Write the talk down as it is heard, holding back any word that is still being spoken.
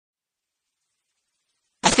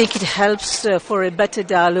think it helps for a better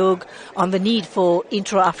dialogue on the need for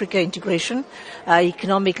intra-Africa integration,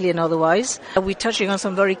 economically and otherwise. We're touching on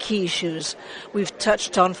some very key issues. We've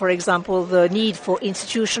touched on, for example, the need for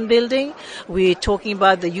institution building. We're talking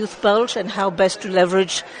about the youth bulge and how best to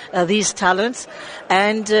leverage these talents.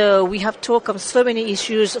 And we have talked on so many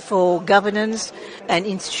issues for governance and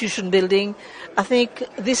institution building. I think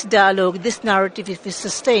this dialogue, this narrative, if it's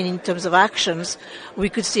sustained in terms of actions, we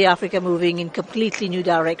could see Africa moving in completely new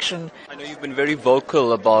direction. I know you've been very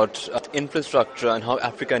vocal about infrastructure and how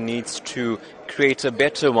Africa needs to create a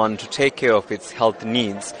better one to take care of its health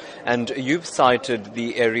needs. And you've cited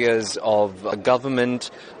the areas of government,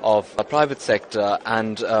 of private sector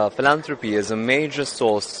and philanthropy as a major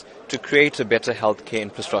source to create a better healthcare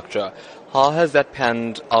infrastructure. How has that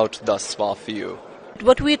panned out thus far for you?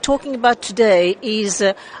 What we're talking about today is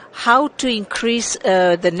how to increase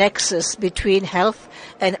the nexus between health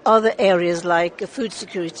and other areas like food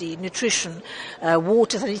security, nutrition,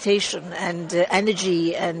 water sanitation, and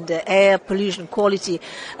energy and air pollution quality.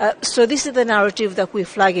 So this is the narrative that we're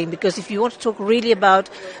flagging, because if you want to talk really about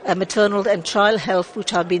maternal and child health, which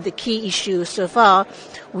have been the key issues so far,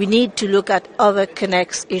 we need to look at other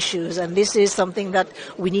connects issues, and this is something that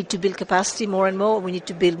we need to build capacity more and more. We need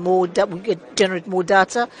to build more, generate more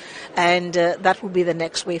data, and that will be the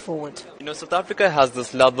next way forward. You know, South Africa has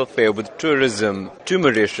this love affair with tourism to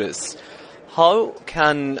Mauritius. How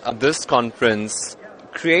can this conference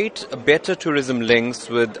create better tourism links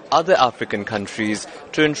with other African countries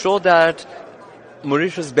to ensure that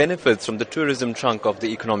Mauritius benefits from the tourism chunk of the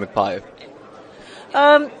economic pie?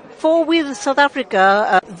 With South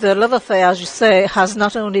Africa, the love affair, as you say, has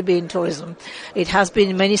not only been tourism. It has been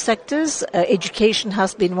in many sectors. Education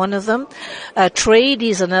has been one of them. Trade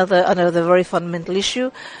is another very fundamental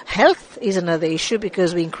issue. Health is another issue,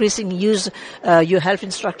 because we increasingly use your health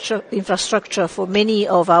infrastructure for many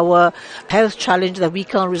of our health challenges that we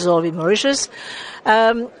can't resolve in Mauritius.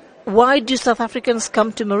 Why do South Africans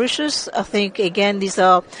come to Mauritius? I think, again, these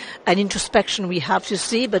are an introspection we have to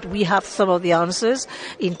see, but we have some of the answers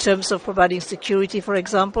in terms of providing security, for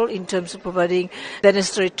example, in terms of providing the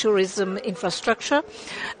necessary tourism infrastructure.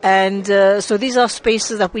 And so these are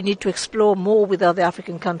spaces that we need to explore more with other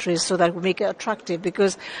African countries so that we make it attractive,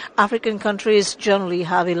 because African countries generally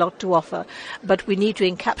have a lot to offer, but we need to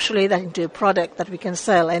encapsulate that into a product that we can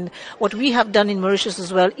sell. And what we have done in Mauritius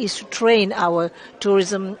as well is to train our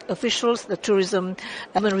tourism officials, the tourism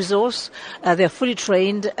human resource. They're fully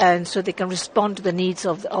trained, and so they can respond to the needs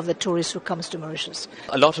of the tourist who comes to Mauritius.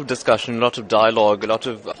 A lot of discussion, a lot of dialogue, a lot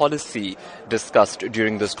of policy discussed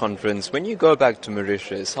during this conference. When you go back to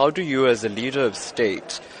Mauritius, how do you as a leader of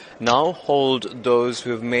state now hold those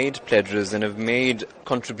who have made pledges and have made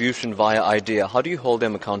contribution via IDEA? How do you hold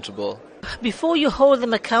them accountable? Before you hold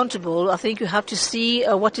them accountable, I think you have to see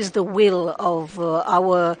what is the will of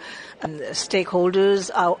our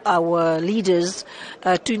stakeholders, our leaders,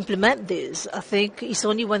 to implement this. I think it's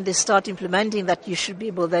only when they start implementing that you should be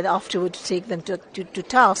able then afterward to take them to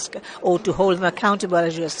task or to hold them accountable,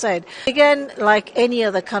 as you have said. Again, like any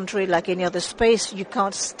other country, like any other space, you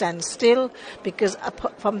can't stand still, because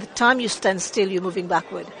from the time you stand still, you're moving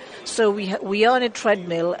backward. So we are on a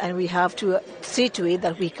treadmill, and we have to see to it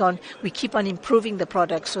that we keep on improving the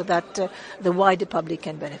product so that the wider public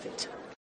can benefit.